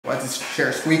Why is this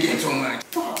chair squeaking so much?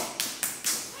 Fuck.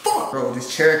 Bro,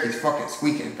 this chair keeps fucking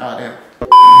squeaking. Goddamn.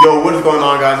 Yo, what is going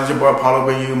on, guys? It's your boy Apollo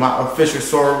bringing you my official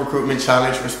SoaR Recruitment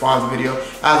Challenge response video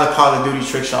as a Call of Duty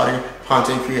trickshotting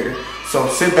content creator. So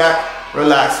sit back,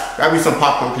 relax, grab you some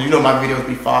popcorn because you know my videos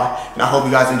be fire, and I hope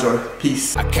you guys enjoy.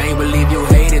 Peace. I can't believe you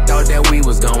hated, thought that we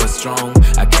was going strong.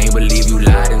 I can't believe you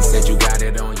lied and said you got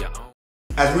it on your own.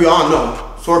 As we all know,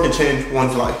 SoaR can change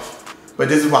one's life. But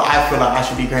this is why I feel like I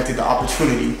should be granted the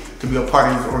opportunity to be a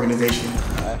part of this organization.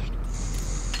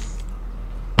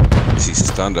 He's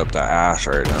stunned up the ass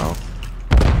right now.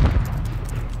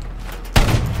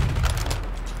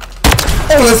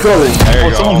 Oh, let's go. There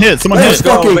you go. Someone hit. Let's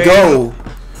fucking go.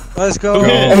 Let's go.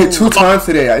 Hey, 2 times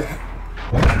today.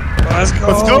 Let's go.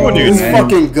 Let's go, dude. Let's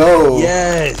fucking go.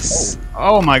 Yes.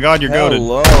 Oh my god, you're goated.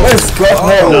 Let's go.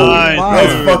 Nice,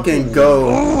 Let's dude. fucking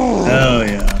go. Hell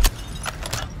yeah.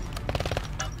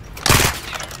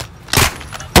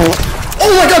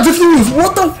 Oh my god, diffuse!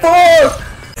 What the fuck?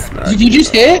 Did you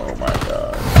just hit? Oh my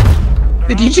god.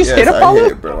 Did you just hit I Apollo?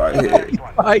 hit, bro. I hit.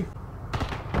 Like,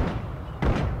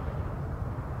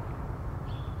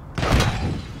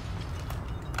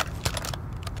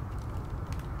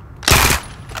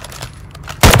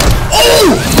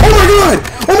 Oh my god!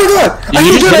 Oh my god! I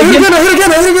hit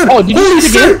again! Oh, did you hit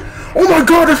again? Oh my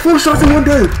god, there's 4 shots in one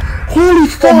day! Holy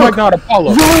fuck! Oh my god,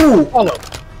 Apollo. Yo! Apollo.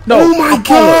 No. Oh my Apollo.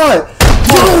 god!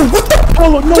 Yo, what the?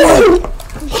 Apollo, no. Yo!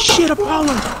 Shit,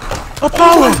 Apollo.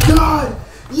 Oh my god!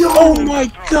 Yo! Oh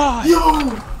my god. Yo!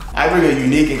 I bring a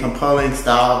unique and compelling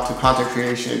style to content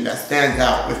creation that stands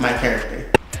out with my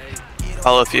character.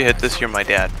 Apollo, if you hit this, you're my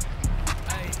dad.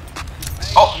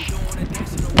 Oh!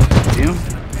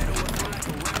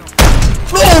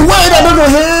 No way! That never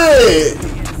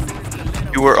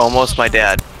hit! You were almost my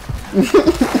dad.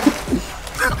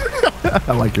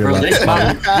 I like your Bro,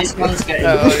 laugh. this one's getting...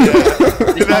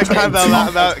 That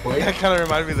kind of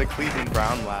reminded me of the Cleveland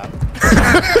Brown laugh.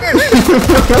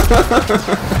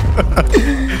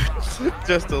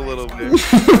 Just a little bit.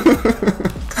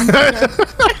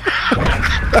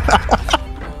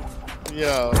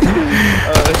 Yo.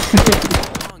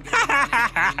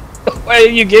 Why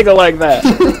did you giggle like that?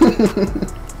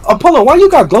 Apollo, why you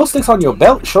got glow sticks on your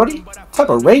belt, shorty? What type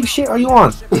of rave shit are you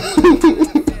on?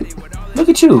 Look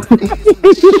at you.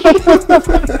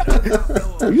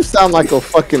 You sound like a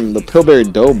fucking the Pillsbury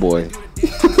Doughboy.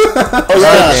 Oh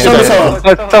yeah, show us all.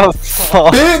 What the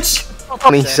fuck? Bitch!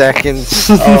 20 seconds.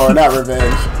 Oh, not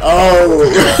revenge. Oh!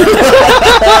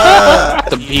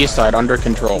 The B side under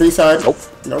control. B side? Nope.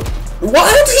 Nope.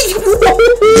 What?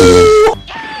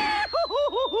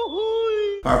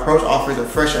 My approach offers a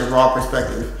fresh and raw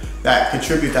perspective that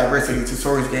contributes diversity to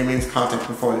SoaR Gaming's content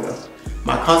portfolio.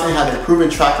 My content has a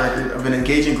proven track record of an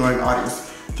engaging growing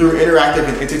audience through interactive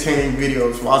and entertaining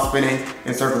videos while spinning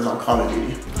in circles on Call of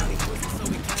Duty.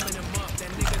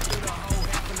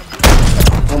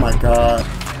 Oh my god.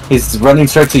 He's running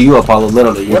straight to you, Apollo,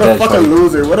 literally. You're What a dead, fucking shorty.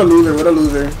 loser, what a loser, what a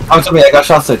loser. Come to me, I got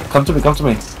shot sick. Come to me, come to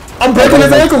me. I'm breaking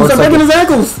his ankles, I'm breaking his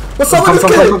ankles! What's up with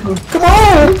this kid? Come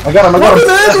on! I got him, I got him. Break his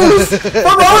ankles!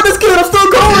 I'm on this kid, I'm still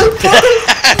going!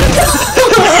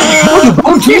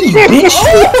 Oh, gee, bitch!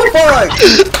 Alright,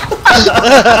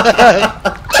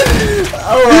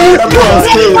 I'm on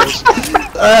stage.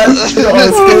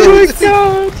 Oh my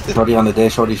god! Shorty on the day,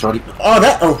 shorty. Oh,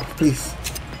 that. Oh, please.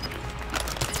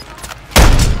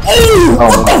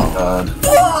 Oh my god.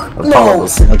 No!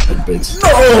 Bitch. No!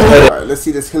 Alright, let's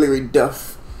see this Hillary Duff.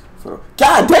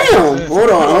 God damn! Hold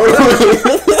on.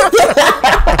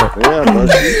 Yeah, bro.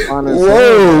 She's fine as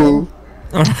Whoa!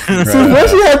 See, why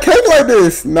she have cake like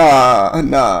this?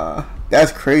 Nah.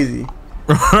 That's crazy.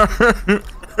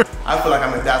 I feel like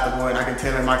I'm adaptable and I can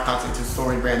tailor my content to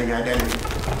story branding identity.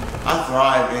 I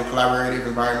thrive in collaborative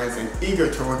environments and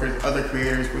eager to work with other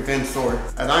creators within SoaR.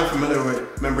 As I'm familiar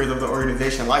with members of the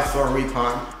organization like SoaR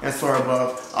Recon and SoaR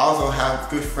Above, I also have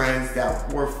good friends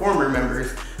that were former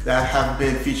members that have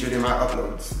been featured in my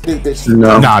uploads.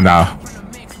 No.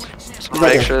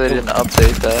 Make sure they didn't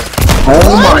update that.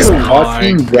 Oh my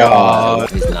fucking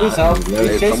god.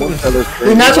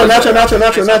 Natural.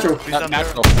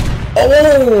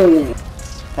 Oh!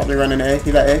 Probably running A.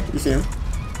 He's at A. You see him?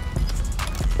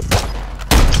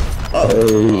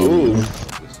 Oh.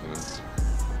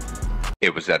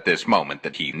 It was at this moment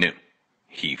that he knew.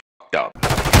 He f***ed up.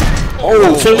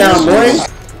 Oh, sit down, boy.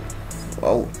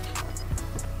 Whoa.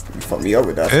 You fucked me up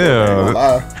with that.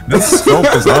 Yeah. This scope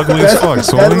is ugly as fuck,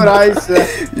 so That's what I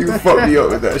said. You fucked me up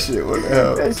with that shit. What the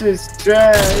hell? That shit's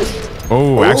trash.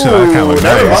 Oh, actually, that kind of looked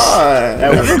nice.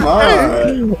 Never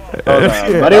mind.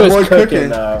 But it was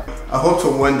cooking. I hope to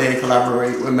one day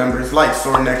collaborate with members like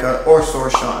SoaR NECA or SoaR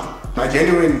Sean. My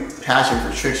genuine passion for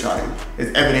trickshotting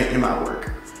is evident in my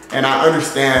work, and I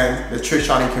understand the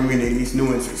trickshotting community's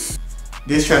nuances.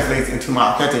 This translates into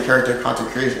my authentic character content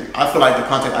creation. I feel like the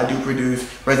content I do produce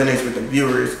resonates with the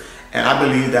viewers, and I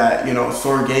believe that, you know,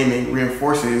 SoaR Gaming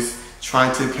reinforces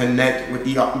trying to connect with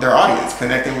their audience,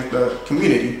 connecting with the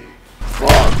community.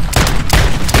 Wow.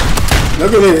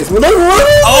 Look at this. Look at this.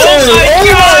 Oh my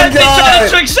god! They're trying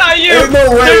to trickshot you! There's no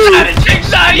way. They're trying to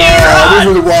trickshot you! Nah, this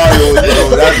is wild,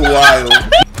 bro. That's wild.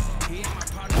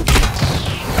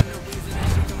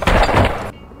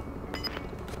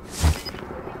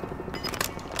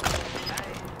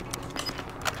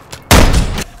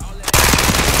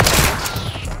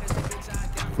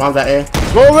 Mom's that air.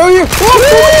 Go, will you?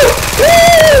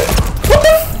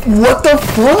 What the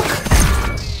fuck?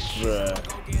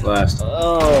 Blast.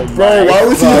 Oh, bro, why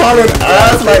was he hauling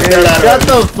ass like that? Shut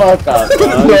the fuck up, bro.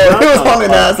 No, he was hauling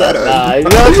ass at us. I'm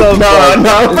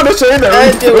gonna show you the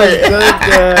that shit was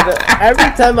good.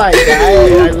 Every time I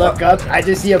die, I look up, I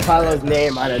just see Apollo's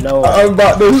name out of nowhere. I'm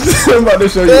about to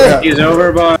show you that. He's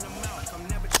over, boss.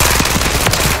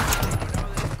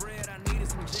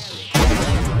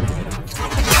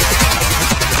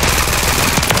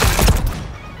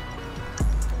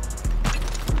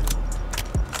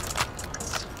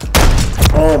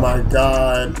 Oh my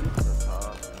god.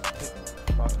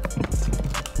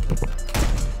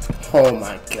 Oh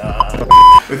my god.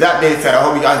 With that being said, I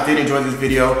hope you guys did enjoy this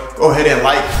video. Go ahead and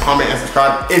like, comment, and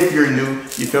subscribe if you're new.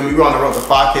 You feel me? We're on the road to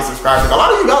 5K subscribers. A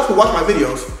lot of you guys who watch my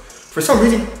videos, for some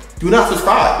reason, do not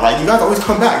subscribe. Like, you guys always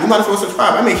come back. You might as well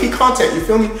subscribe. I make heat content, you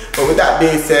feel me? But with that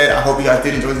being said, I hope you guys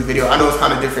did enjoy this video. I know it's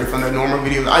kind of different from the normal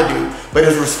videos I do, but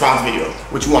it's a response video.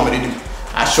 What you want me to do?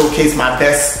 I showcase my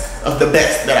best of the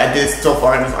best that I did so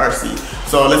far in this RC.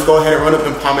 So let's go ahead and run up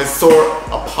in comments. SoaR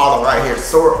Apolloh right here.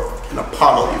 SoaR and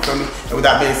Apolloh, you feel me? And with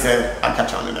that being said, I'll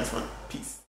catch you on the next one.